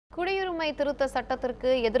குடியுரிமை திருத்த சட்டத்திற்கு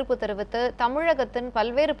எதிர்ப்பு தெரிவித்து தமிழகத்தின்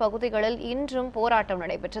பல்வேறு பகுதிகளில் இன்றும் போராட்டம்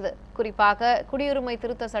நடைபெற்றது. குறிப்பாக குடியுரிமை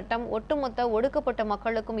திருத்த சட்டம் ஒட்டுமொத்த ஒடுக்கப்பட்ட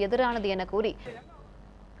மக்களுக்கும் எதிரானது என கூறி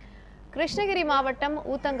கிருஷ்ணகிரி மாவட்டம்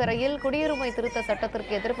ஊத்தங்கரையில் குடியுரிமை திருத்த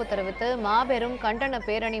சட்டத்திற்கு எதிர்ப்பு தெரிவித்து மாபெரும் கண்டன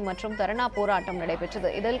பேரணி மற்றும் தர்ணா போராட்டம் நடைபெற்றது.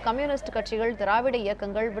 இதில் கம்யூனிஸ்ட் கட்சிகள், திராவிட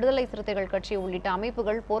இயக்கங்கள், விடுதலை சிறுத்தைகள் கட்சி உள்ளிட்ட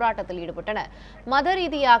அமைப்புகள் போராட்டத்தில் ஈடுபட்டன. மத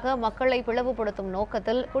ரீதியாக மக்களை பிளவுபடுத்தும்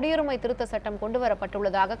நோக்கத்தில் குடியுரிமை திருத்த சட்டம்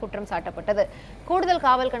கொண்டுவரப்பட்டுள்ளதாக குற்றம் சாட்டப்பட்டது. கூடுதல்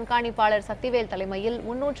காவல் கண்காணிப்பாளர் சக்திவேல் தலைமையில்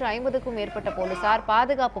 350க்கும் மேற்பட்ட போலீசார்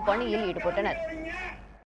பாதுகாப்பு பணியில் ஈடுபட்டனர்.